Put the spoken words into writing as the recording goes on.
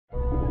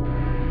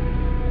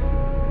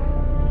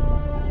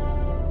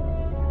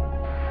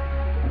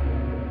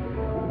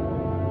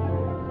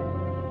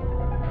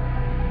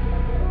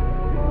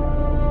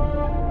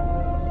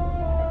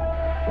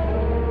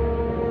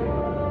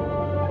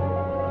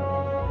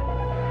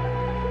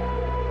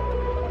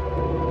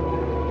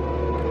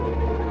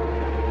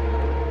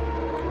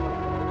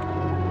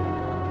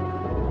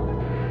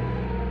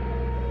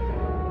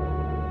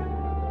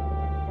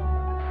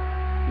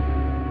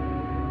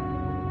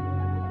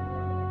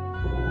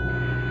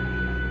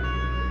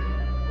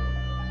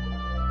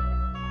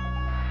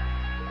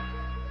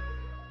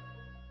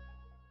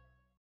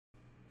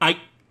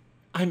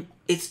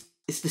Is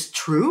this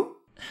true?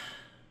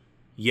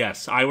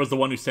 Yes, I was the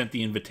one who sent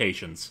the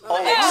invitations.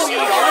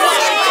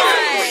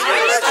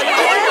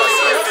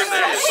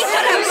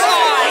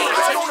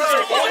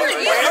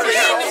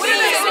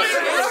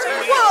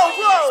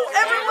 Whoa,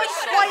 everyone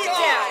quiet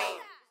down.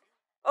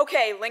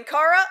 Okay,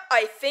 Linkara,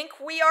 I think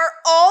we are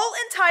all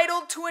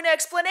entitled to an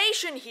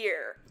explanation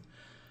here.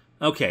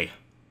 Okay.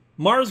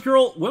 Mars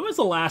Girl, when was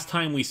the last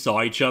time we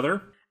saw each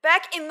other?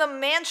 Back in the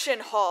mansion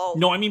hall.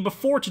 No, I mean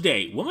before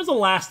today. When was the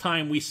last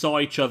time we saw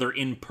each other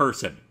in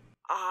person?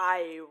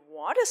 I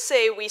want to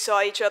say we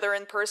saw each other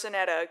in person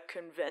at a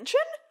convention?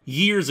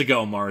 Years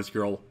ago, Mars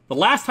Girl. The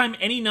last time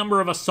any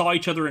number of us saw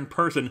each other in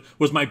person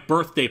was my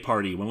birthday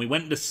party when we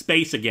went into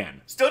space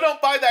again. Still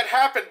don't buy that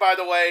happened, by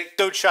the way.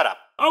 Dude, shut up.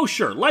 Oh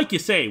sure, like you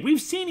say, we've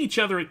seen each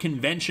other at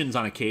conventions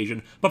on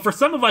occasion, but for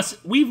some of us,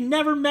 we've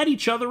never met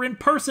each other in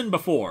person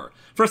before.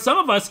 For some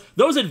of us,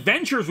 those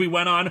adventures we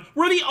went on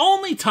were the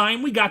only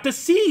time we got to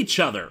see each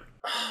other.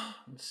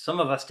 Some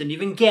of us didn't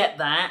even get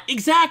that.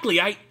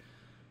 Exactly, I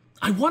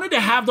wanted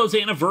to have those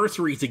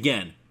anniversaries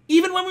again.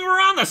 Even when we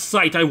were on the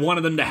site, I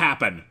wanted them to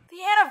happen.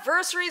 The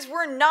anniversaries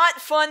were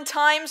not fun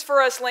times for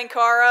us,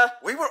 Linkara.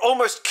 We were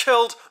almost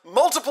killed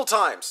multiple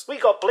times. We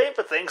got blamed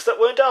for things that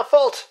weren't our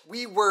fault.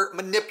 We were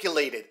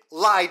manipulated,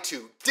 lied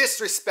to,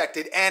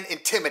 disrespected, and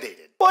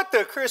intimidated. What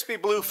the crispy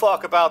blue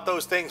fuck about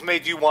those things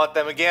made you want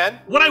them again?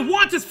 What I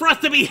want is for us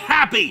to be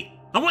happy!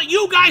 I want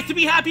you guys to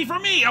be happy for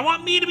me! I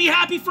want me to be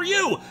happy for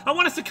you! I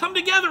want us to come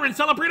together and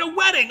celebrate a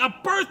wedding, a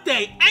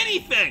birthday,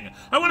 anything!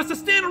 I want us to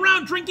stand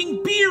around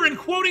drinking beer and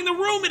quoting the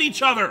room at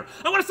each other!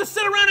 I want us to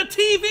sit around a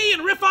TV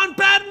and riff on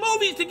bad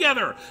movies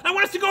together! I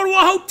want us to go to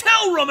a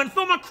hotel room and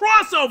film a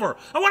crossover!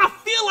 I want to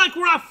feel like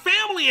we're a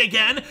family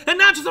again, and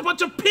not just a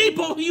bunch of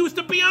people who used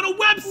to be on a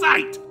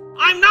website!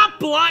 I'm not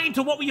blind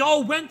to what we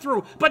all went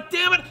through, but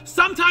damn it,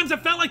 sometimes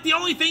it felt like the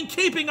only thing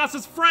keeping us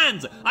is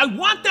friends. I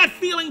want that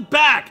feeling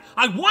back.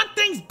 I want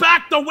things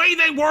back the way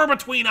they were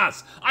between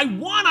us. I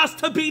want us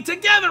to be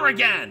together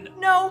again.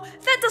 No,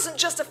 that doesn't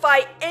justify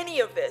any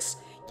of this.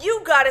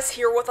 You got us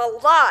here with a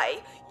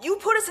lie. You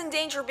put us in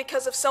danger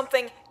because of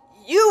something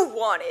you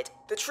wanted.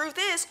 The truth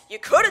is, you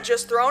could have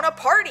just thrown a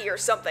party or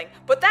something,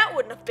 but that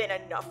wouldn't have been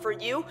enough for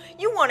you.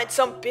 You wanted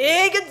some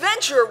big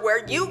adventure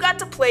where you got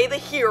to play the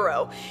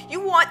hero. You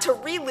want to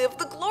relive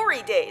the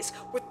glory days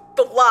with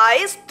the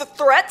lies, the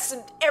threats,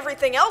 and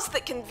everything else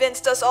that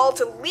convinced us all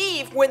to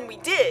leave when we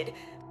did.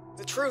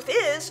 The truth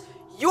is,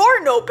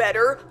 you're no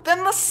better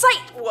than the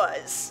site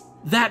was.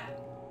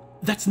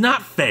 That's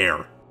not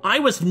fair. I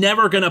was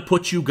never gonna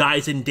put you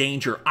guys in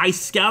danger. I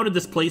scouted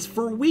this place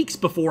for weeks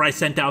before I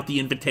sent out the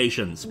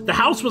invitations. The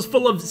house was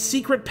full of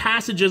secret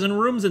passages and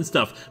rooms and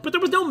stuff, but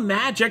there was no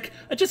magic.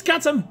 I just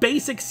got some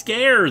basic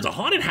scares, a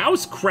haunted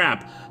house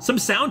crap. Some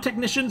sound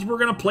technicians were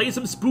gonna play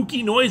some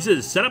spooky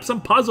noises, set up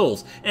some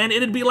puzzles, and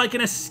it'd be like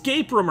an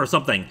escape room or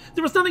something.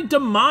 There was nothing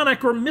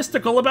demonic or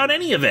mystical about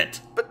any of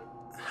it. But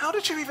how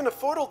did you even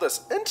afford all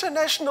this?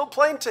 International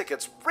plane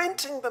tickets,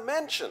 renting the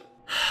mansion.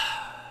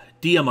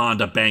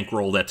 Diamanda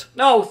bankrolled it.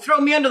 No, throw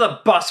me under the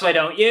bus, why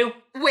don't you?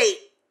 Wait,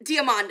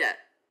 Diamanda,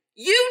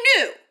 you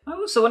knew! I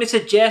was the one who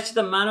suggested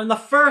the manor in the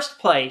first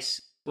place.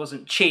 It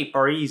wasn't cheap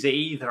or easy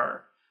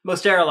either.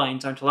 Most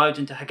airlines aren't allowed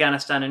into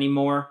Afghanistan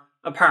anymore.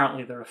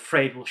 Apparently they're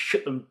afraid we'll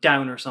shoot them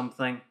down or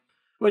something.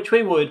 Which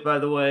we would, by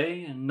the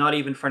way, and not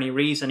even for any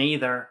reason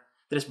either.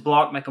 They just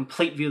blocked my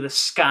complete view of the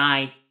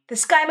sky. The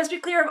sky must be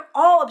clear of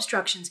all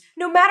obstructions,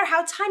 no matter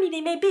how tiny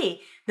they may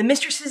be. The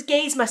mistress's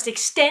gaze must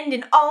extend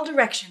in all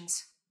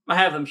directions. I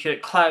have them shoot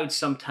at clouds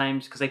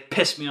sometimes because they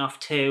piss me off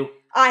too.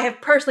 I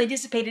have personally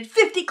dissipated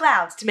 50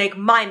 clouds to make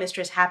my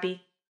mistress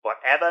happy.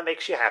 Whatever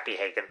makes you happy,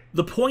 Hagen.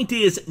 The point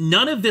is,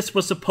 none of this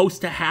was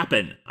supposed to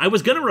happen. I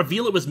was gonna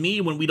reveal it was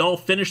me when we'd all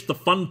finished the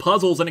fun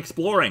puzzles and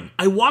exploring.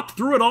 I walked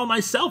through it all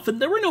myself,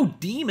 and there were no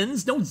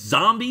demons, no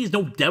zombies,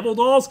 no devil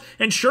dolls,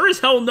 and sure as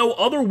hell no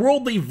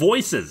otherworldly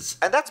voices.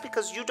 And that's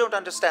because you don't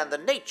understand the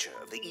nature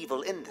of the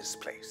evil in this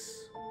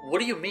place. What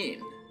do you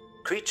mean?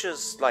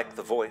 Creatures like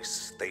the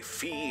voice, they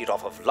feed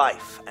off of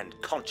life and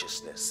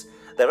consciousness.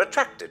 They're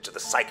attracted to the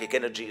psychic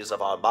energies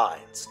of our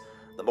minds.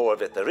 The more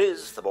of it there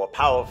is, the more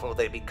powerful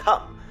they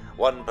become.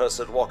 One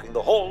person walking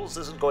the halls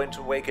isn't going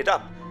to wake it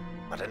up,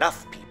 but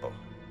enough people,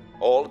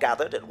 all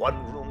gathered in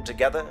one room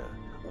together,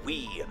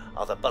 we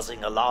are the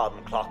buzzing alarm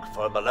clock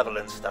for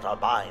malevolence that our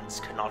minds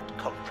cannot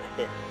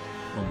comprehend.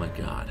 Oh my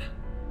god.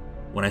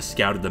 When I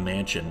scouted the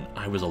mansion,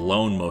 I was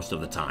alone most of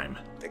the time.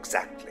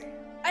 Exactly.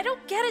 I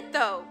don't get it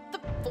though.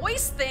 The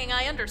voice thing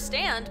I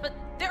understand, but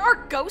there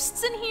are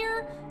ghosts in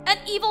here? An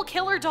evil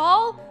killer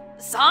doll?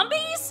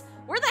 Zombies?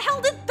 Where the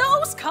hell did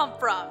those come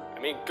from? I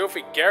mean,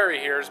 Goofy Gary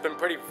here has been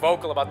pretty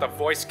vocal about the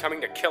voice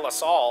coming to kill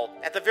us all.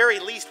 At the very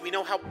least, we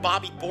know how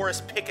Bobby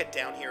Boris Pickett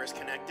down here is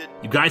connected.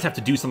 You guys have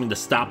to do something to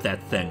stop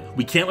that thing.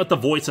 We can't let the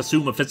voice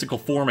assume a physical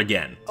form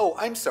again. Oh,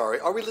 I'm sorry.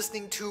 Are we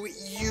listening to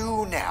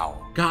you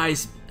now?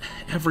 Guys,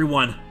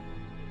 everyone,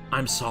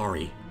 I'm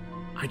sorry.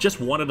 I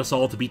just wanted us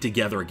all to be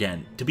together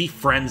again, to be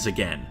friends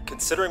again.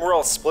 Considering we're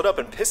all split up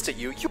and pissed at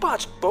you, you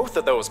botched both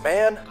of those,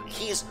 man.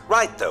 He's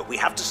right, though. We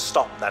have to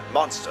stop that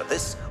monster.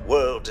 This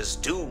world is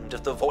doomed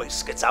if the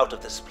voice gets out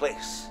of this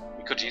place.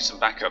 We could use some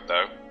backup,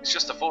 though. It's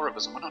just the four of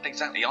us, and we're not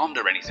exactly armed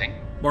or anything.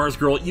 Mars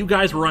Girl, you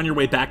guys were on your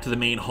way back to the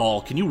main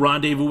hall. Can you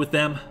rendezvous with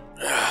them?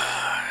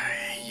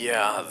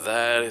 Yeah,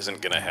 that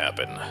isn't gonna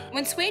happen.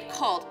 When Suede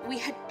called, we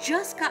had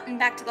just gotten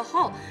back to the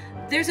hall.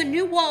 There's a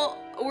new wall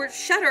or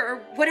shutter or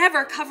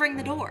whatever covering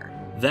the door.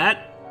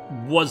 That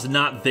was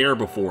not there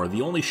before.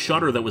 The only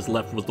shutter that was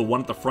left was the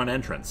one at the front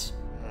entrance.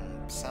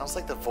 Sounds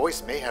like the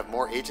voice may have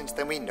more agents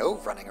than we know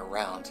running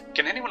around.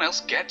 Can anyone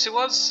else get to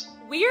us?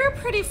 We're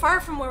pretty far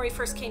from where we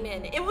first came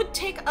in. It would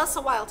take us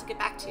a while to get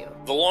back to you.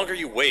 The longer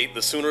you wait,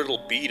 the sooner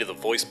it'll be to the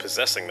voice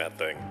possessing that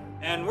thing.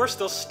 And we're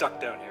still stuck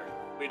down here.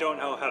 We don't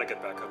know how to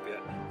get back up yet.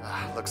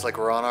 Looks like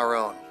we're on our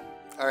own.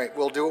 Alright,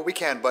 we'll do what we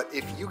can, but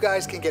if you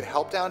guys can get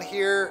help down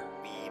here,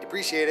 we'd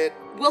appreciate it.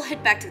 We'll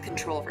head back to the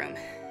control room.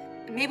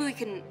 Maybe we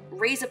can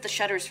raise up the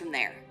shutters from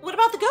there. What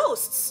about the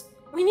ghosts?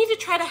 We need to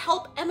try to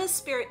help Emma's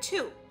spirit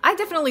too. I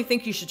definitely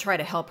think you should try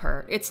to help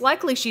her. It's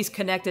likely she's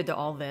connected to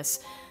all this.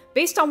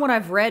 Based on what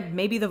I've read,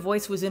 maybe the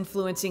voice was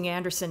influencing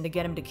Anderson to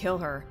get him to kill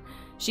her.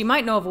 She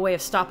might know of a way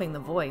of stopping the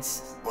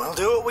voice. We'll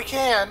do what we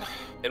can.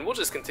 And we'll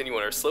just continue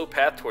on our slow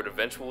path toward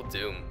eventual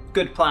doom.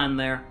 Good plan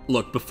there.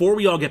 Look, before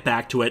we all get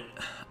back to it,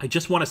 I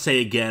just want to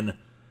say again,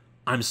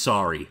 I'm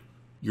sorry.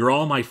 You're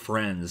all my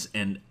friends,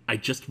 and I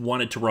just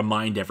wanted to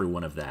remind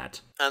everyone of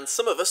that. And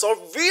some of us are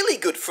really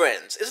good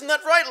friends. Isn't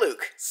that right,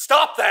 Luke?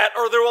 Stop that,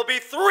 or there will be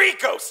 3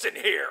 ghosts in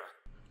here!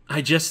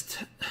 I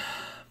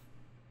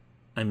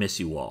miss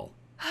you all.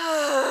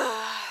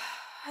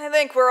 I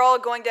think we're all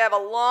going to have a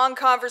long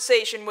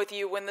conversation with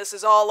you when this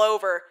is all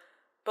over.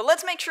 But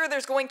let's make sure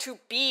there's going to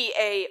be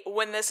a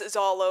when this is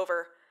all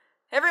over.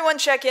 Everyone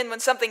check in when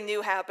something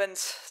new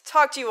happens.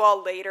 Talk to you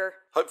all later.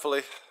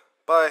 Hopefully.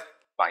 Bye.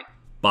 Bye.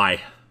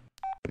 Bye.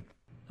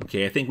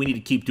 Okay, I think we need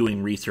to keep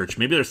doing research.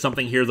 Maybe there's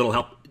something here that'll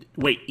help.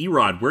 Wait,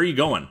 Erod, where are you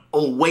going?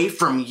 Away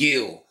from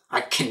you. I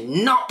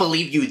cannot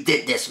believe you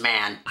did this,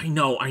 man. I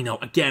know.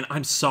 Again,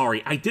 I'm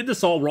sorry. I did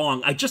this all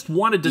wrong. I just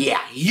wanted to... Yeah,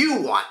 you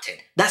wanted.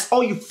 That's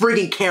all you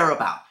friggin' care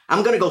about.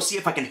 I'm gonna go see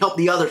if I can help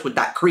the others with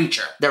that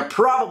creature. They're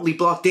probably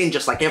blocked in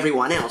just like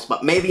everyone else,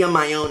 but maybe on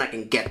my own I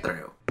can get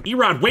through.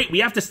 Erod, wait, we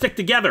have to stick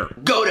together.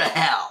 Go to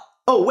hell.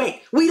 Oh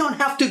wait, we don't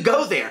have to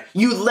go there.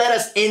 You let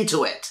us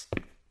into it.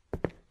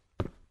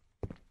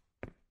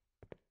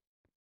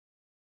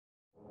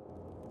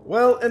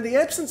 Well, in the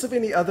absence of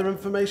any other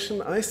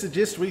information, I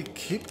suggest we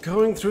keep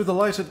going through the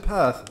lighted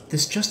path.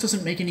 This just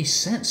doesn't make any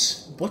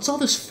sense. What's all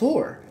this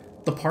for?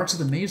 The parts of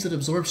the maze that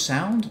absorb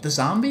sound? The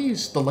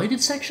zombies? The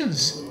lighted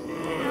sections?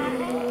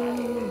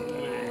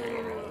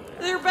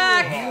 They're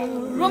back!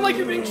 Run like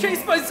you're being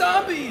chased by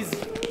zombies!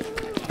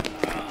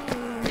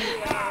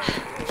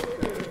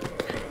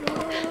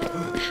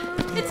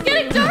 It's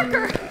getting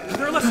darker!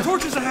 There are less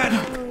torches ahead!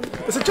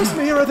 Is it just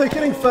me or are they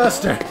getting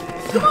faster?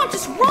 Come on,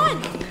 just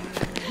run!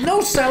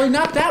 No, Sally,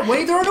 not that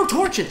way. There are no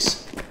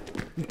torches.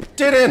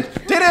 Dead end!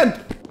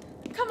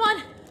 Come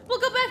on, we'll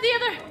go back the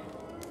other...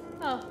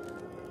 Oh.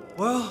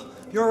 Well,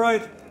 you're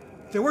right.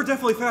 They were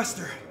definitely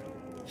faster.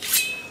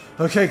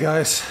 Okay,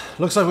 guys.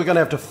 Looks like we're gonna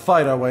have to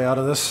fight our way out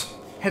of this.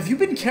 Have you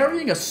been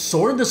carrying a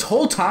sword this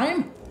whole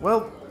time?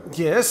 Well,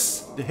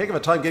 yes. A heck of a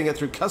time getting it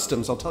through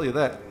customs, I'll tell you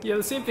that. Yeah,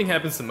 the same thing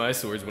happens to my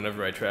swords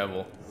whenever I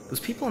travel. Those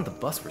people on the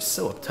bus were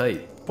so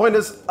uptight. Point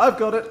is, I've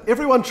got it.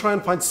 Everyone try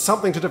and find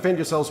something to defend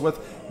yourselves with.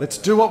 Let's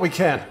do what we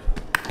can.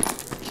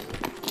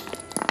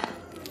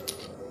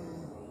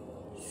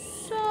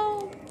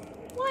 So,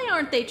 why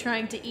aren't they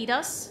trying to eat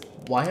us?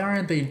 Why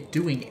aren't they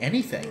doing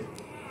anything?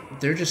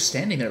 They're just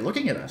standing there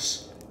looking at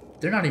us.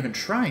 They're not even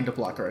trying to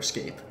block our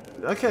escape.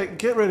 Okay,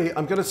 get ready.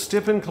 I'm gonna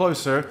step in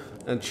closer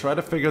and try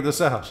to figure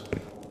this out.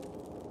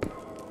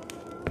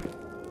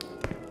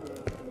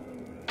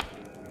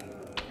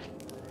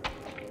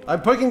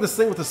 I'm poking this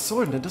thing with a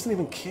sword and it doesn't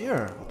even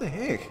care. What the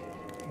heck?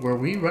 Were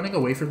we running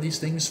away from these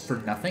things for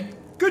nothing?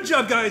 Good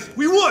job, guys!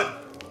 We won!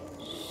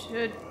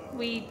 Should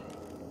we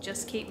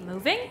just keep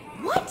moving?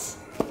 What?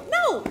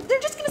 No! They're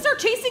just gonna start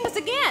chasing us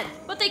again!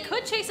 But they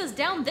could chase us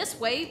down this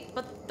way,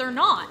 but they're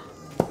not.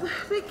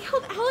 They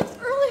killed Alex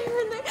earlier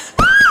and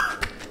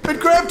they... It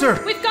grabbed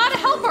her! We've gotta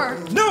help her!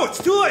 No,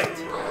 it's too late!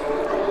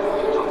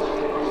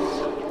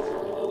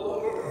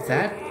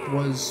 That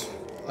was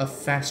a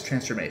fast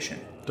transformation.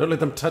 Don't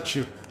let them touch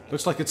you.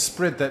 Looks like it's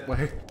spread that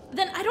way.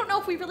 Then I don't know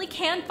if we really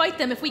can fight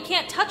them if we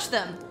can't touch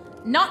them.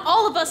 Not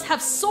all of us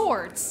have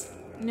swords.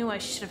 Knew I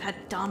should have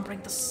had Dom bring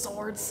the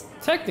swords.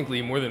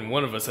 Technically, more than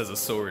one of us has a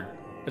sword.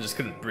 I just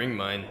couldn't bring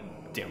mine.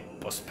 Damn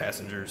bus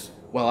passengers.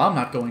 Well, I'm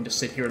not going to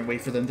sit here and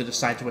wait for them to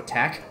decide to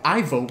attack.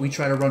 I vote we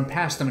try to run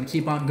past them and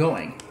keep on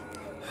going.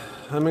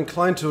 I'm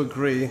inclined to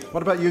agree.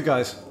 What about you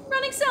guys?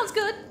 Running sounds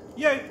good.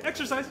 Yay,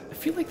 exercise. I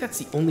feel like that's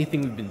the only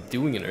thing we've been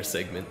doing in our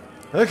segment.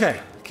 Okay,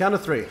 count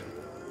of 3.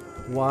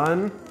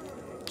 1,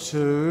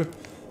 2,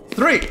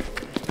 3!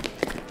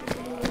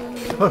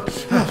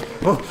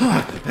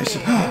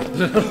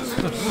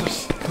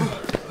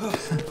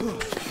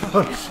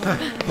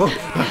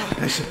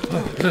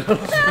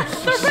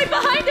 They're right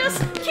behind us!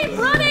 Keep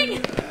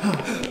running!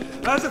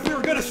 As if we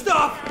were gonna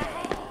stop!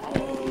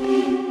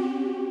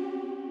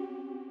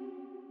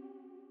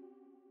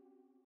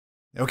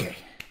 Okay.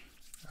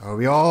 Are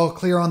we all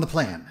clear on the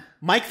plan?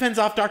 Mike fends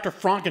off Dr.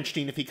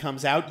 Frankenstein if he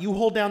comes out, you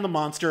hold down the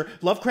monster,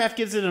 Lovecraft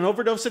gives it an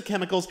overdose of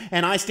chemicals,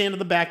 and I stand in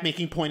the back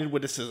making pointed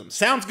witticisms.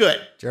 Sounds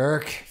good.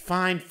 Jerk.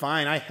 Fine,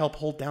 I help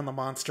hold down the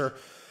monster.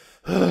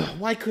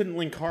 Why couldn't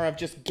Linkara have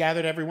just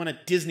gathered everyone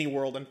at Disney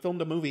World and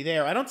filmed a movie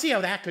there? I don't see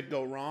how that could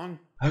go wrong.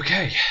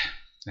 Okay,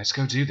 let's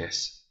go do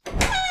this.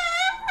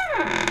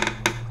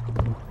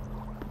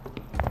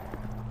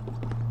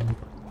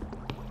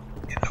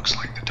 It looks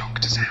like the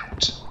doctor's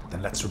out.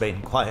 Then let's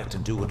remain quiet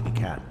and do what we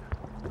can.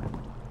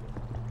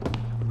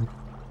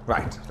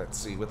 Right, let's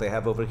see what they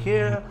have over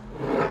here.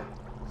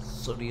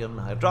 Sodium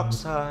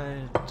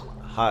hydroxide,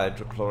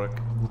 hydrochloric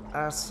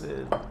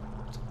acid.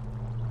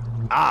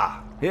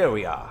 Ah, here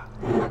we are.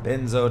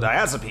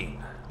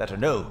 Benzodiazepine, better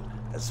known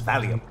as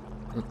Valium.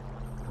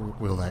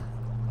 Will that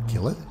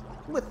kill it?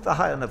 With a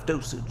high enough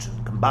dosage,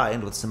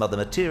 combined with some other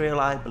material,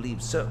 I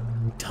believe so.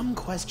 Dumb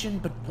question,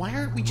 but why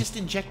aren't we just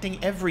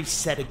injecting every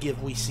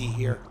sedative we see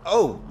here?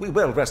 Oh, we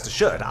will, rest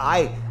assured.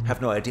 I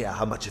have no idea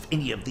how much of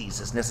any of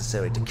these is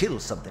necessary to kill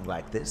something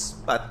like this,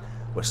 but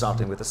we're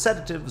starting with a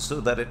sedative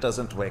so that it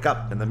doesn't wake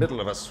up in the middle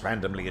of us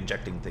randomly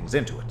injecting things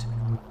into it.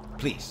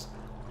 Please,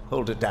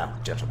 hold it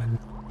down, gentlemen.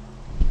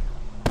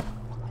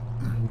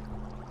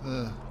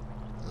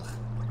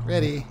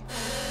 Ready.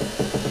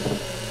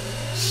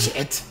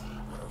 Shit.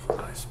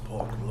 Nice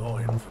pork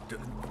loin for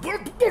dinner.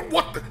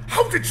 What the?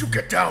 How did you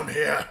get down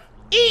here?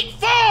 Eat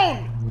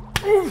phone!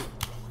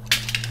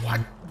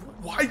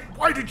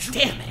 Why did you...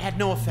 Damn, it had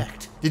no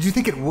effect. Did you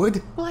think it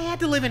would? Well, I had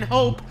to live in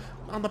hope.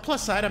 On the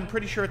plus side, I'm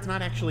pretty sure it's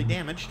not actually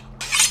damaged.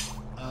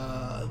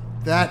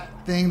 That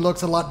thing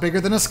looks a lot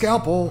bigger than a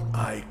scalpel.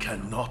 I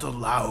cannot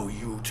allow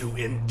you to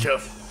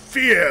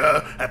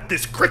interfere at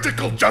this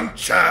critical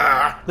juncture.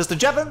 Mr.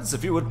 Jevons,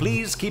 if you would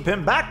please keep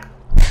him back.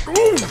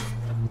 Ooh.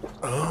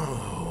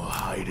 Oh,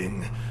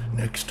 hiding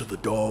next to the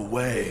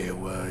doorway,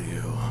 were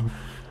you?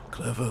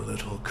 Clever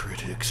little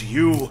critics.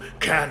 You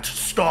can't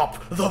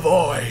stop the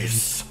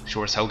voice.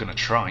 Sure as hell gonna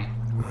try.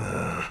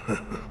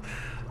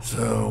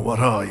 So, what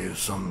are you,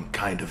 some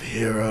kind of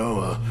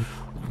hero? A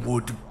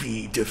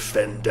would-be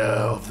defender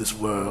of this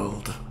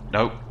world?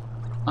 Nope.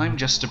 I'm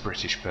just a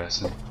British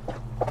person.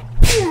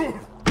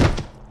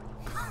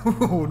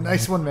 Ooh,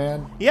 nice one,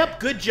 man. Yep,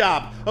 good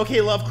job.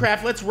 Okay,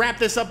 Lovecraft, let's wrap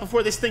this up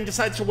before this thing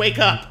decides to wake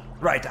up.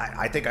 Right,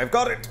 I think I've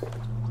got it.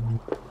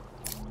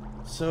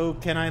 So,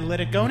 can I let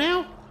it go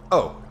now?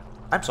 Oh,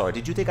 I'm sorry,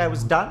 did you think I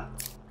was done?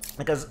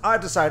 Because I've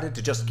decided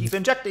to just keep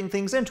injecting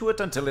things into it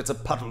until it's a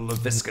puddle of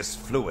viscous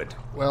fluid.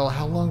 Well,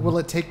 how long will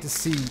it take to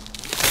see?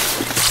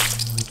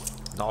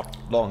 Not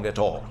long at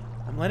all.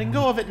 I'm letting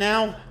go of it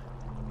now.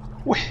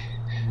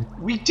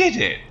 We did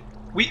it!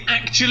 We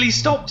actually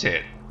stopped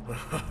it!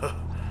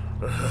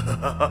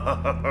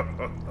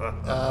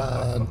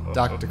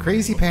 Dr.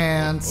 Crazy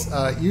Pants,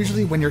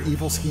 usually when your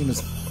evil scheme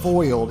is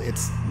foiled,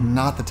 it's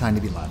not the time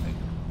to be laughing.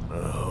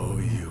 Oh,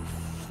 you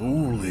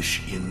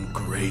foolish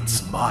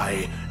ingrates.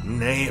 My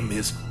name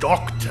is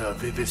Dr.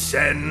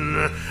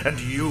 Vivicen, and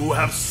you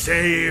have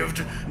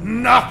saved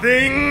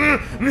nothing!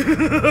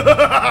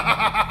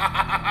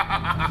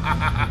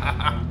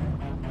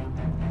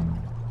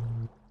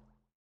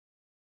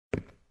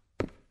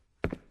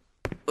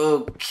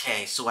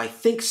 Okay, so I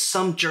think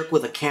some jerk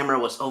with a camera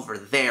was over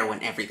there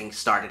when everything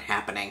started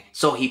happening,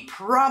 so he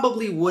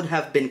probably would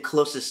have been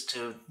closest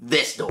to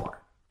this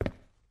door.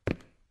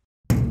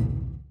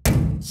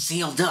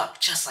 Sealed up,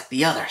 just like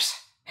the others.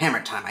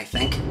 Hammer time, I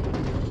think.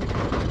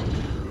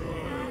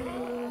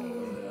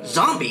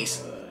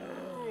 Zombies?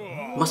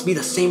 Must be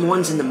the same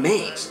ones in the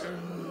maze.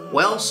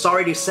 Well,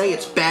 sorry to say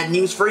it's bad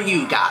news for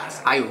you guys.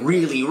 I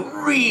really,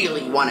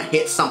 really want to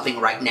hit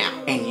something right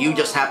now, and you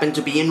just happen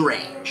to be in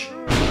range.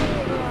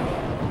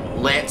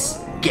 Let's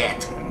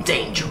get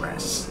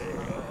dangerous.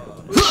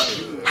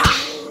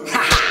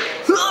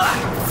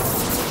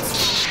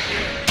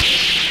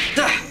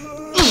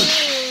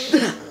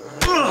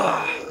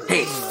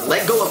 Hey,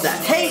 let go of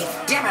that. Hey,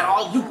 damn it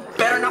all, you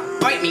better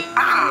not bite me.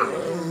 Ah!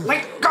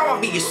 Let go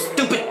of me, you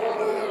stupid.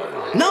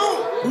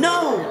 No!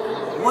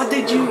 What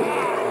did you...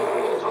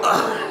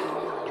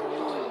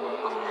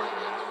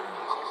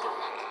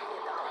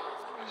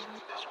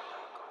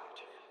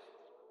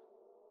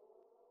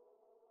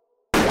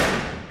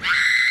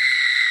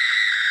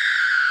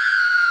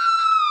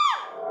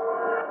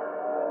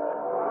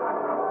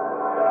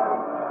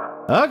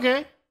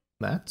 Okay,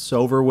 that's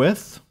over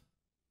with.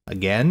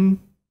 Again,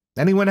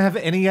 anyone have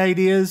any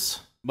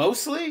ideas?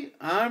 Mostly,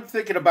 I'm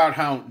thinking about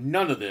how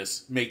none of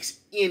this makes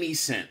any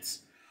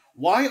sense.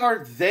 Why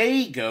are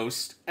they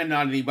ghosts and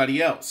not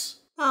anybody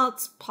else? Well,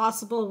 it's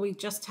possible we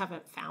just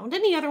haven't found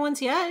any other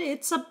ones yet.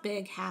 It's a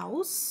big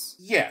house.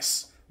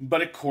 Yes,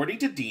 But according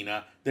to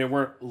Dina, there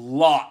were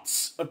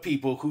lots of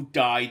people who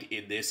died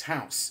in this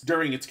house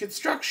during its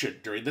construction,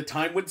 during the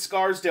time when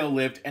Scarsdale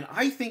lived, and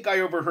I think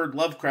I overheard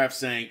Lovecraft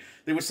saying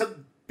there was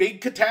some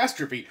big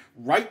catastrophe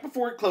right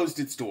before it closed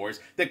its doors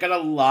that got a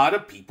lot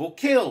of people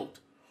killed.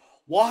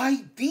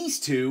 Why these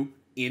two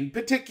in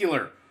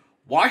particular?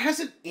 Why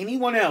hasn't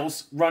anyone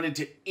else run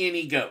into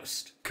any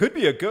ghost? Could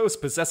be a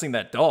ghost possessing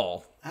that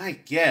doll. I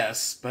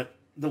guess, but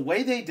the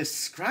way they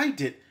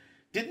described it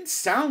didn't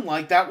sound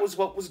like that was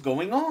what was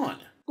going on.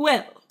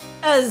 Well,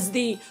 as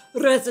the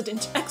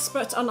resident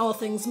expert on all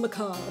things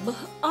macabre,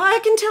 I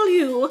can tell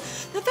you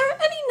that there are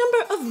any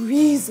number of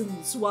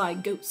reasons why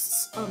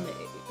ghosts are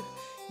made.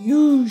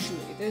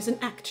 Usually there's an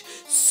act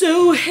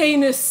so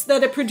heinous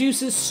that it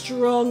produces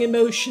strong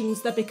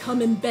emotions that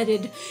become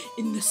embedded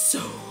in the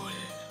soul.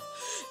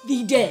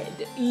 The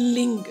dead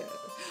linger,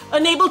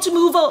 unable to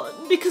move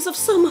on because of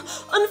some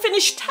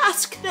unfinished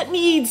task that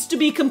needs to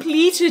be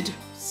completed.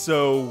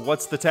 So,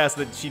 what's the task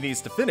that she needs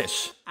to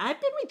finish?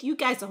 I've been with you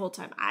guys the whole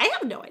time. I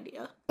have no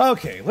idea.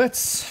 Okay,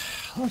 let's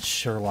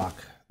Sherlock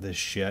this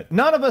shit.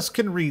 None of us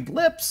can read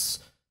lips,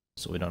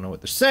 so we don't know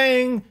what they're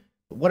saying.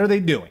 But what are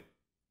they doing?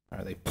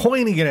 Are they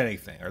pointing at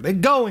anything? Are they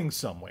going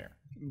somewhere?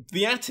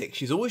 The attic.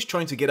 She's always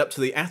trying to get up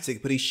to the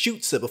attic, but he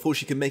shoots her before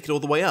she can make it all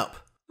the way up.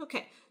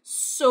 Okay,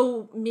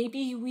 so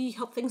maybe we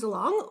help things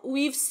along?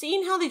 We've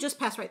seen how they just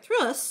pass right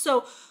through us,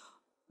 so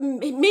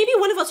maybe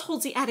one of us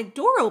holds the attic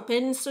door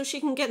open so she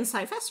can get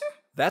inside faster?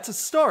 That's a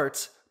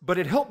start, but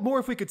it'd help more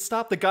if we could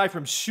stop the guy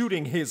from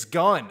shooting his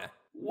gun.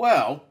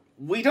 Well,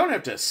 we don't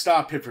have to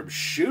stop him from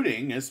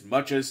shooting as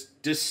much as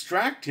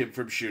distract him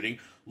from shooting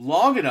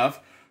long enough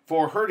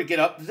for her to get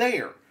up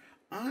there.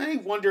 I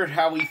wondered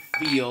how he'd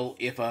feel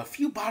if a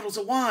few bottles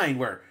of wine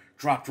were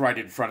dropped right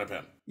in front of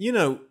him. You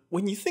know,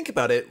 when you think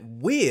about it,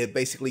 we're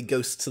basically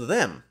ghosts to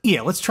them.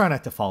 Yeah, let's try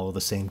not to follow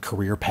the same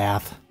career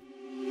path.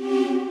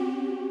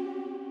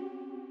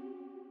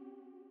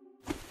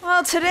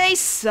 Well, today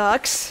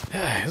sucks.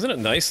 Isn't it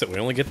nice that we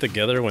only get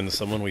together when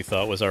someone we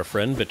thought was our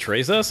friend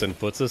betrays us and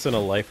puts us in a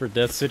life or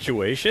death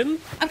situation?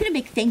 I'm gonna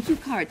make thank you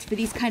cards for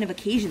these kind of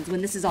occasions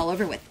when this is all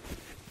over with.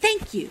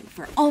 Thank you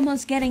for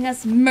almost getting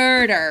us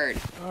murdered.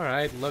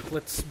 Alright, look,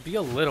 let's be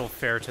a little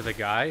fair to the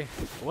guy.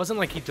 It wasn't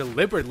like he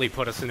deliberately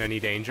put us in any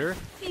danger.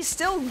 He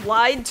still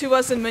lied to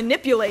us and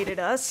manipulated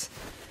us.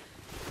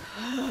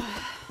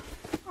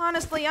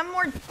 Honestly, I'm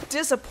more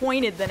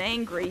disappointed than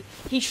angry.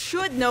 He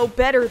should know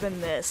better than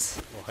this.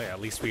 Well, hey,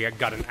 at least we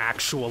got an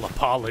actual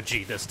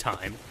apology this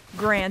time.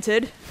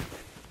 Granted.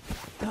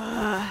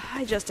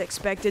 I just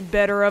expected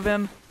better of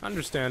him.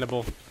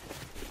 Understandable.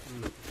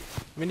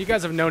 I mean, you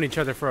guys have known each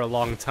other for a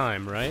long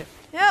time, right?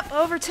 Yep,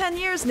 over 10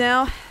 years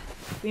now.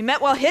 We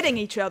met while hitting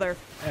each other.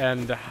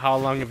 And how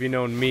long have you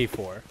known me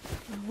for?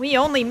 We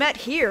only met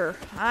here.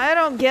 I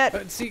don't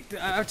get... See,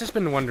 I've just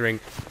been wondering,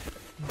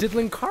 did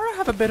Linkara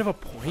have a bit of a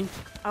point?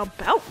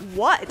 About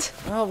what?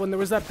 Well, when there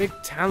was that big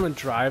talent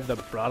drive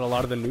that brought a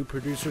lot of the new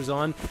producers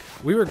on,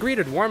 we were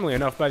greeted warmly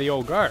enough by the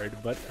old guard,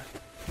 but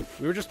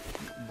we were just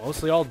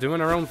mostly all doing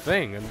our own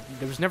thing, and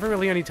there was never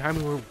really any time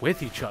we were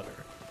with each other.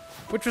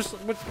 Which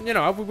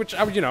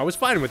I was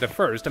fine with at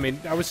first. I mean,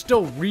 I was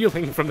still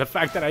reeling from the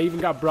fact that I even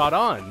got brought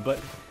on,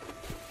 but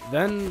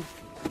then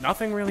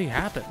nothing really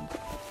happened.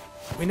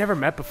 We never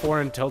met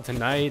before until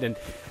tonight, and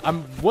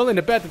I'm willing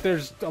to bet that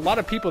there's a lot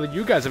of people that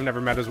you guys have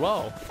never met as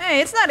well. Hey,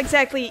 it's not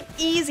exactly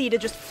easy to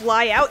just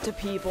fly out to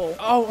people.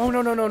 Oh,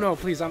 no,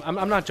 please,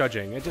 I'm not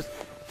judging.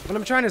 What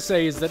I'm trying to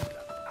say is that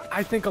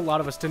I think a lot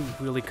of us didn't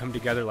really come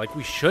together like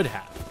we should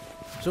have.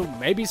 So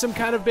maybe some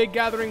kind of big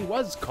gathering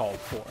was called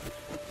for.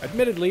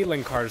 Admittedly,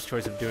 Linkara's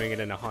choice of doing it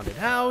in a haunted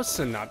house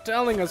and not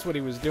telling us what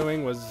he was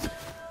doing was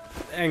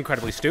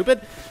incredibly stupid,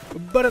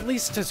 but at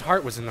least his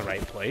heart was in the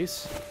right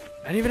place.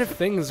 And even if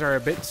things are a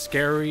bit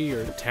scary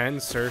or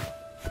tense or,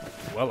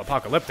 well,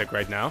 apocalyptic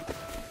right now,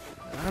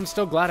 I'm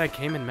still glad I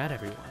came and met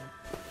everyone.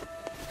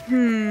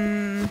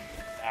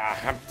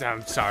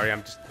 I'm sorry,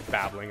 I'm just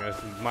babbling.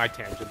 My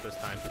tangent this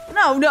time.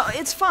 No,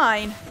 it's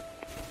fine.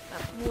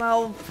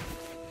 Well,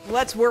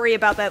 let's worry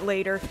about that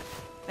later.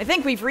 I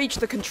think we've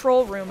reached the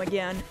control room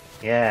again.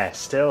 Yeah,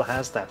 still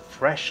has that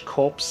fresh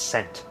corpse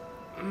scent.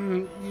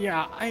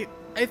 Yeah, I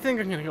think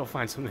I'm gonna go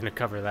find something to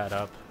cover that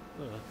up.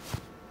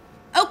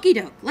 Okie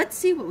doke, let's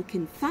see what we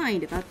can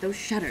find about those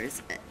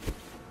shutters.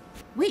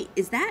 Wait,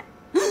 is that?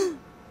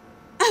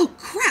 Oh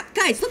crap,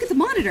 guys, look at the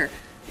monitor.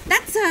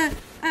 That's,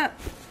 I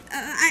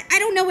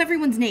don't know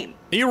everyone's name.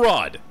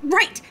 Erod!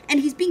 Right, and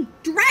he's being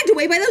dragged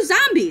away by those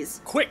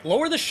zombies! Quick,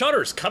 lower the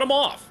shutters, cut them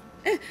off!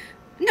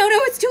 No,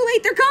 it's too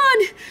late, they're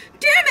gone!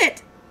 Damn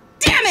it!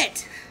 Damn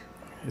it!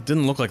 It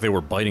didn't look like they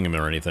were biting him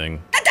or anything.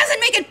 That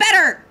doesn't make it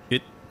better!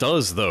 It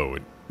does, though.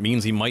 It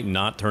means he might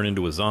not turn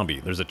into a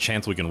zombie. There's a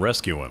chance we can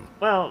rescue him.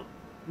 Well,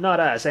 not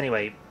us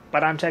anyway,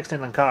 but I'm texting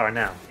Linkara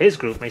now. His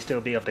group may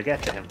still be able to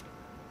get to him.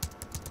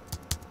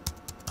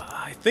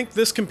 I think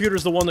this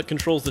computer's the one that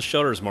controls the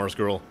shutters, Mars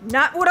Girl.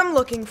 Not what I'm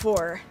looking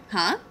for.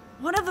 Huh?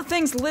 One of the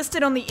things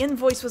listed on the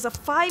invoice was a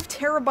 5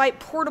 terabyte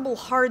portable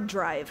hard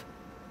drive.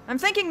 I'm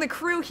thinking the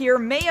crew here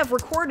may have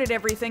recorded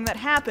everything that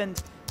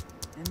happened.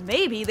 And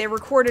maybe they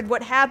recorded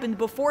what happened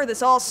before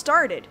this all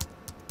started.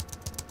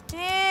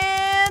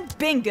 And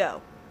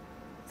bingo!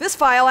 This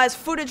file has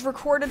footage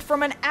recorded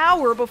from an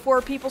hour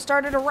before people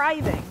started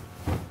arriving.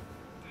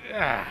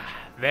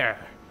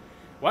 There.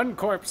 One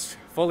corpse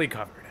fully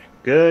covered.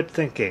 Good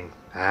thinking.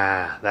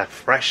 Ah, that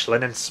fresh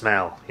linen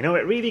smell. You know,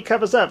 it really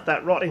covers up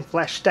that rotting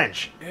flesh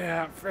stench.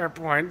 Yeah, fair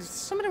point. Does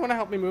somebody want to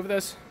help me move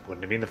this?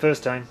 Wouldn't have been the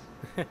first time.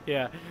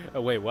 Yeah.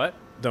 Wait, what?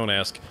 Don't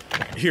ask.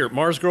 Here,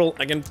 Mars Girl,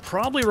 I can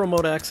probably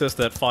remote access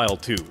that file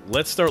too.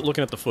 Let's start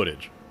looking at the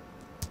footage.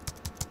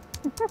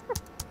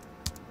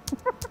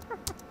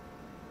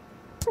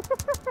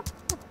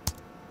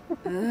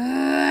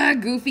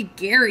 Goofy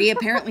Gary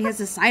apparently has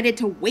decided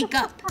to wake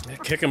up.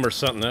 Kick him or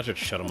something, that should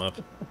shut him up.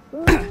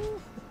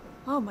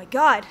 Oh my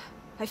god,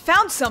 I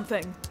found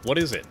something. What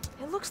is it?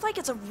 It looks like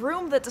it's a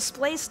room that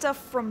displays stuff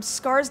from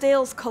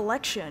Scarsdale's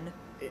collection.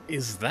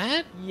 Is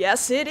that?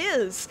 Yes, it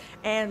is.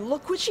 And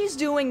look what she's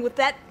doing with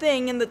that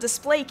thing in the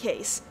display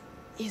case.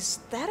 Is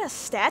that a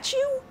statue?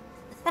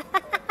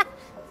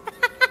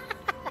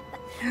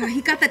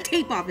 He got the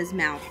tape off his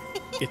mouth.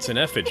 It's an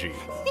effigy.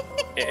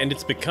 And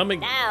it's becoming...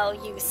 Now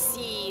you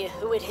see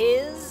who it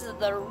is,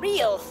 the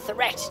real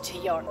threat to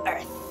your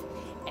Earth.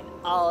 And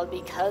all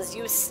because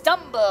you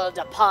stumbled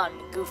upon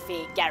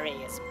Goofy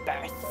Gary's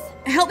birth.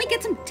 Help me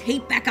get some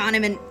tape back on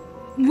him and...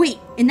 Wait,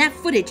 in that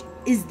footage,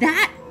 is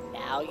that...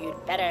 Now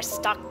you'd better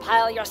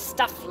stockpile your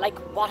stuff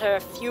like water,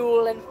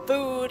 fuel, and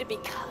food,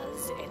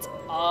 because it's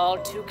all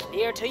too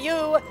clear to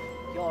you.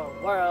 Your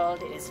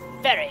world is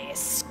very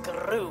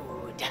screwed.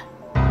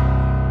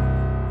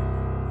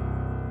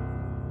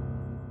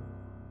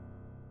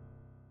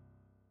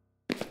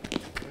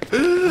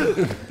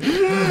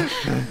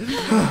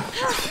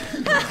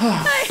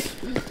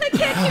 I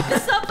can't keep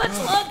this up much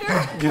longer.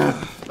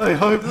 Yeah, I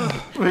hope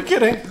we're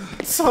getting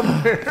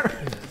somewhere.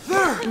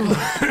 There!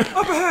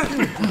 Up ahead!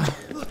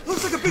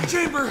 Looks like a big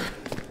chamber.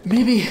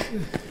 Maybe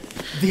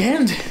the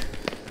end.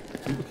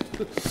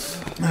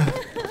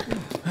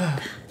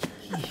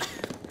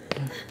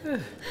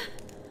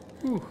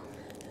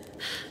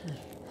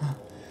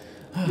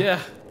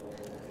 Yeah,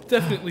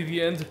 definitely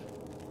the end.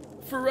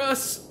 For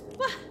us.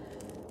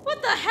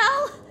 What the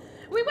hell?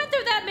 We went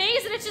through that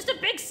maze and it's just a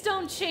big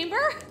stone chamber?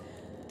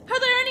 Are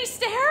there any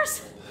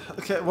stairs?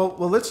 Okay, well,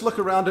 let's look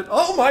around it.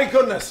 Oh my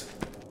goodness!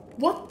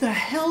 What the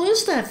hell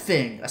is that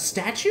thing? A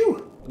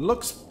statue?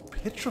 Looks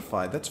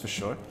petrified, that's for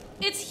sure.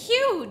 It's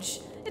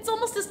huge. It's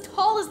almost as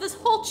tall as this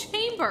whole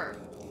chamber.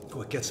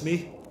 What gets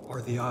me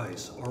are the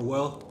eyes, or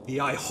well, the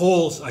eye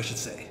holes, I should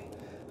say.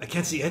 I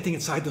can't see anything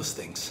inside those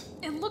things.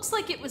 It looks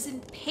like it was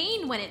in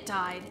pain when it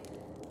died.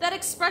 That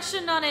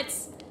expression on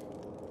its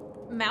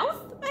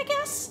mouth, I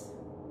guess?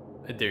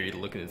 I dare you to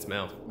look in its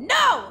mouth.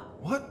 No!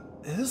 What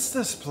is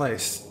this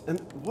place? And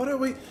what are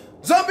we...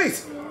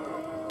 Zombies!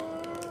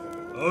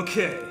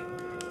 Okay,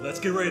 let's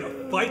get ready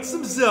to fight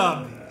some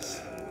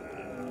zombies.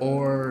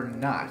 Or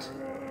not.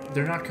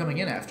 They're not coming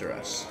in after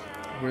us.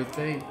 Were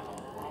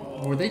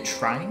they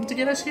trying to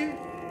get us here?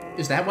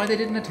 Is that why they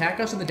didn't attack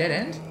us in the dead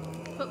end?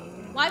 But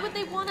why would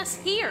they want us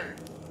here?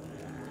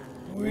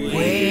 We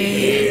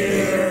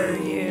hear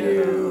you.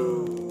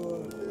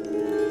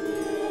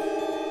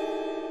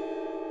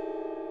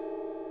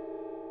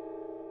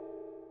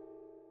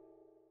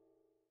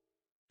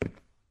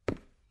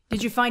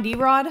 Did you find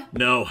Erod?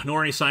 No,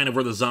 nor any sign of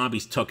where the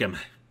zombies took him.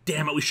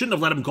 Damn it, we shouldn't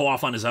have let him go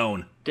off on his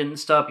own. Didn't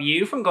stop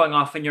you from going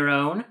off on your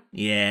own?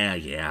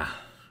 Yeah.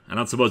 I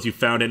don't suppose you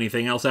found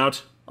anything else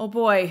out? Oh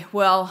boy,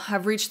 well,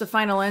 I've reached the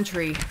final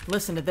entry.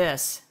 Listen to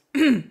this.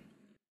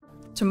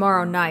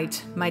 Tomorrow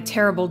night, my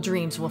terrible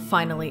dreams will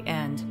finally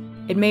end.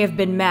 It may have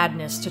been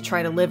madness to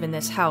try to live in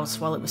this house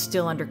while it was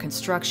still under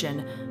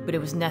construction, but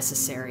it was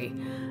necessary.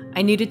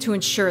 I needed to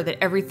ensure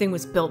that everything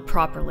was built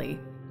properly.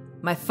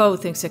 My foe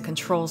thinks it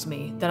controls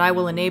me, that I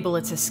will enable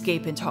its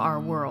escape into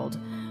our world.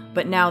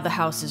 But now the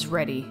house is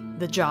ready.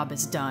 The job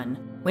is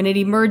done. When it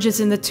emerges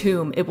in the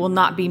tomb, it will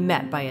not be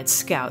met by its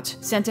scout,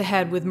 sent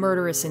ahead with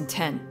murderous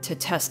intent to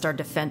test our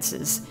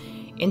defenses.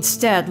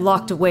 Instead,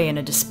 locked away in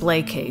a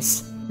display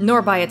case.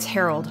 Nor by its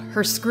herald,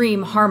 her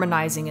scream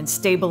harmonizing and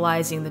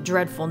stabilizing the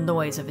dreadful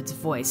noise of its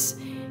voice.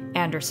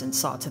 Anderson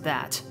saw to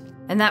that.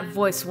 And that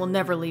voice will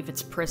never leave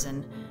its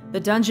prison. The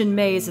dungeon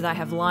maze that I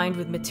have lined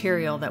with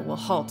material that will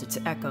halt its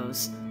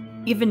echoes.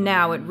 Even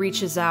now it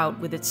reaches out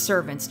with its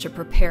servants to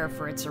prepare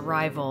for its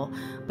arrival,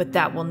 but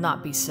that will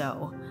not be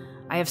so.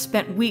 I have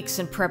spent weeks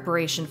in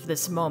preparation for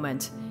this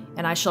moment,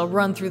 and I shall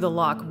run through the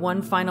lock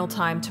one final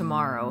time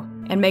tomorrow,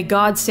 and may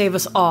God save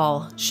us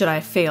all should I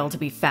fail to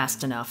be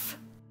fast enough.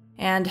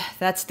 And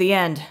that's the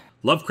end.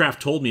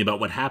 Lovecraft told me about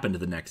what happened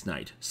the next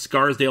night.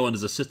 Scarsdale and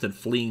his assistant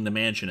fleeing the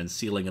mansion and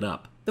sealing it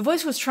up. The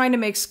voice was trying to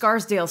make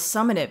Scarsdale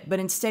summon it, but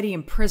instead he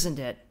imprisoned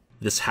it.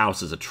 This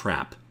house is a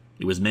trap.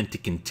 It was meant to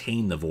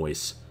contain the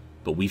voice,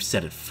 but we've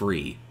set it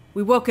free.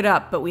 We woke it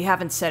up, but we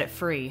haven't set it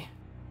free.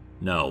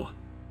 No,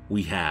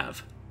 we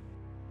have.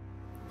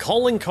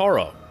 Call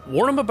Linkara.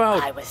 Warn him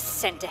about... I was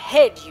sent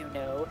ahead, you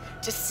know,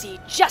 to see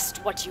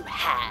just what you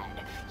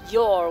had.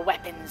 Your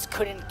weapons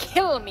couldn't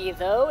kill me,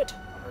 though. It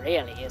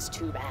really is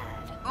too bad.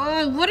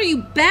 Oh, what are you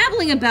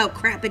babbling about,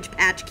 Crappage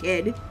Patch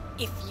Kid?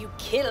 If you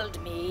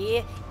killed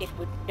me, it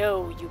would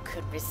know you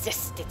could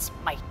resist its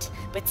might.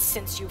 But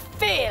since you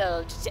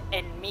failed to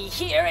end me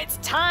here, it's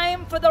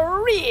time for the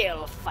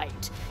real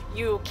fight.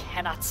 You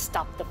cannot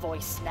stop the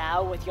voice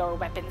now with your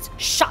weapons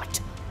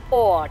shot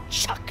or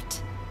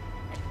chucked.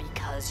 And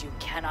because you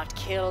cannot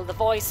kill the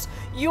voice,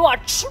 you are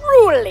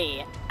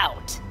truly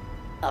out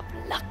of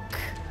luck.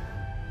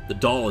 The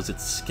doll is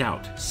its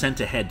scout, sent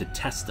ahead to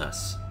test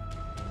us.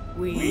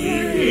 We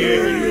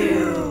hear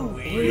you.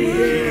 We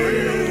hear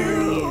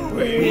you.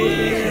 We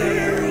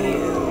hear you.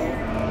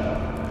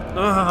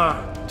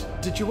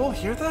 Did you all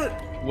hear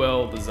that?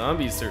 Well, the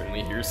zombies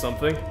certainly hear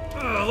something.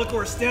 Look what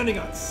we're standing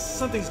on.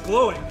 Something's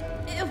glowing.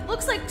 It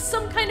looks like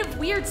some kind of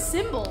weird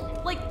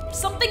symbol, like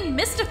something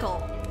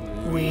mystical.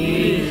 We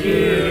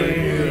hear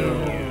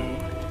you.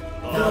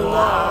 The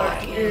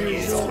lock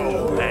is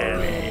open.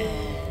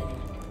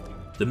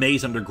 The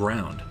maze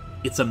underground.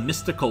 It's a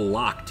mystical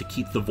lock to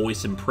keep the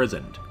voice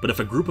imprisoned, but if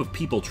a group of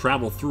people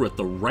travel through it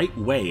the right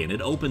way and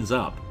it opens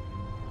up...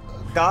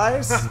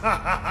 Guys?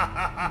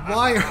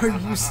 Why are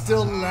you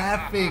still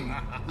laughing?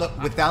 Look,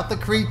 without the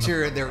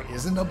creature, there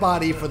isn't a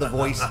body for the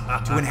voice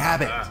to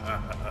inhabit.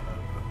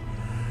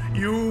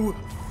 You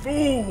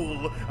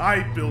fool!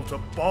 I built a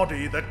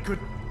body that could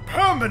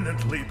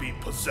permanently be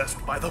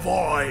possessed by the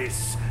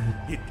voice.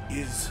 It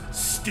is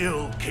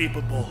still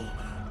capable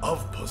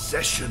of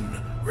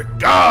possession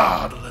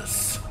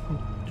regardless.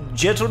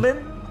 Gentlemen?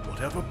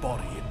 Whatever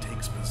body it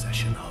takes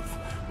possession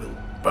of will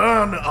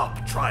burn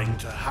up trying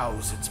to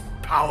house its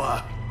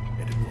power,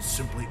 and it will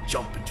simply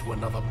jump into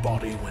another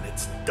body when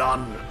it's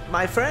done.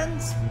 My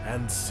friends?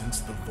 And since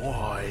the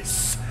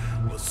voice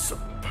was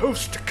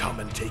supposed to come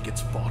and take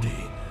its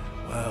body,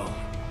 well,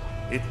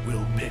 it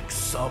will pick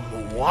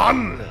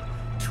someone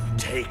to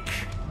take.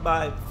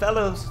 My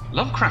fellows.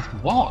 Lovecraft,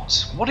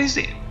 what? What is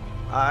it?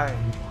 I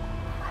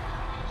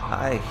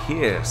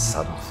hear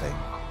something.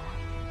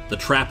 The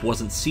trap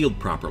wasn't sealed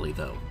properly,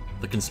 though.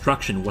 The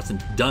construction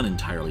wasn't done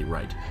entirely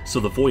right, so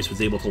the voice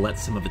was able to let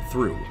some of it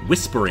through,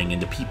 whispering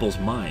into people's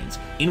minds,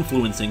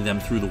 influencing them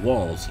through the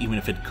walls, even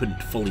if it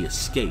couldn't fully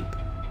escape.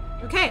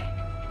 Okay,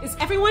 is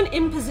everyone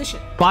in position?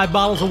 5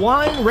 bottles of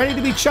wine ready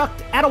to be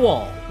chucked at a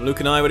wall.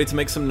 Luke and I ready to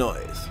make some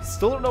noise.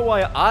 Still don't know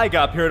why I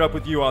got paired up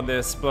with you on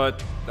this,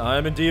 but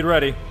I'm indeed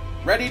ready.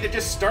 Ready to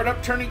just start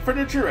up turning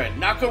furniture and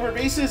knock over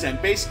vases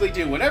and basically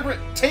do whatever it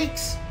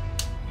takes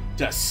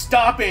to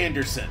stop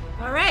Anderson.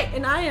 All right,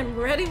 and I am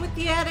ready with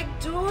the attic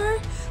door.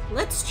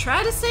 Let's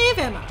try to save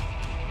Emma.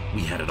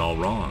 We had it all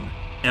wrong.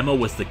 Emma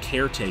was the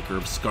caretaker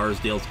of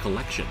Scarsdale's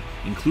collection,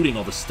 including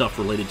all the stuff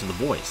related to the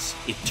voice.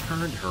 It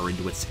turned her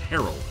into its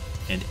herald,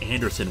 and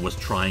Anderson was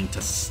trying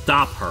to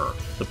stop her.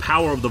 The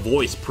power of the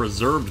voice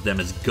preserved them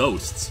as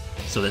ghosts,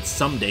 so that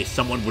someday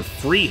someone would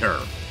free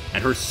her,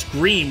 and her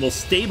scream will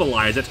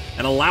stabilize it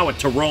and allow it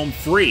to roam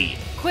free.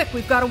 Quick,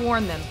 we've got to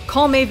warn them.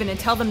 Call Maven and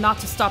tell them not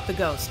to stop the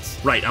ghosts.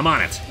 Right, I'm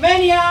on it.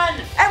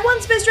 Minion! At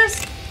once,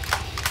 mistress!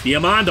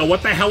 Diamando,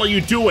 what the hell are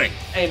you doing?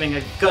 Aiming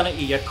a gun at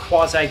you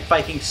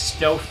quasi-Viking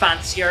snow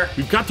fancier.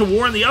 We've got to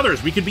warn the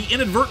others. We could be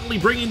inadvertently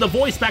bringing the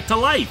voice back to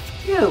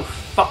life. You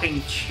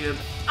fucking tube.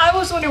 I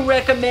was the one who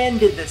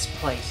recommended this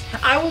place.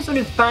 I was the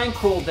one who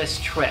bankrolled this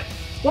trip.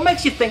 What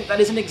makes you think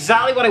that isn't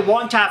exactly what I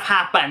want to have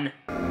happen?